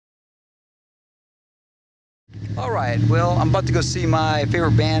Alright, well, I'm about to go see my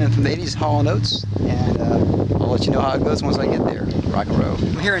favorite band from the 80s, Hall & Oates, and I'll let you know how it goes once I get there. Rock and roll.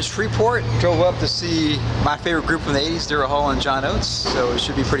 I'm here in Shreveport, drove up to see my favorite group from the 80s, Daryl Hall and John Oates, so it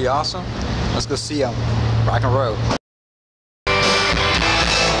should be pretty awesome. Let's go see them. Rock and roll.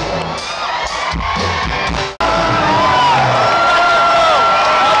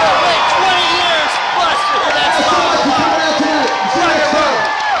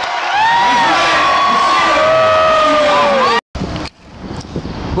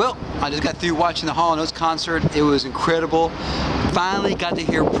 Well, I just got through watching the Hall & Oates concert. It was incredible. Finally got to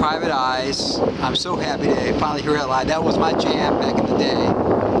hear Private Eyes. I'm so happy to finally hear it live. That was my jam back in the day,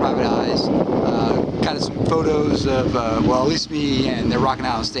 Private Eyes. Got some photos of, well, at least me, and they're rocking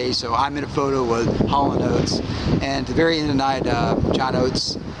out on stage, so I'm in a photo with Hall & Oates. And at the very end of the night, John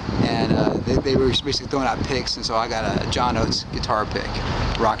Oates, and they were basically throwing out picks, and so I got a John Oates guitar pick.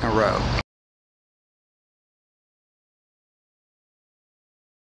 Rock and roll.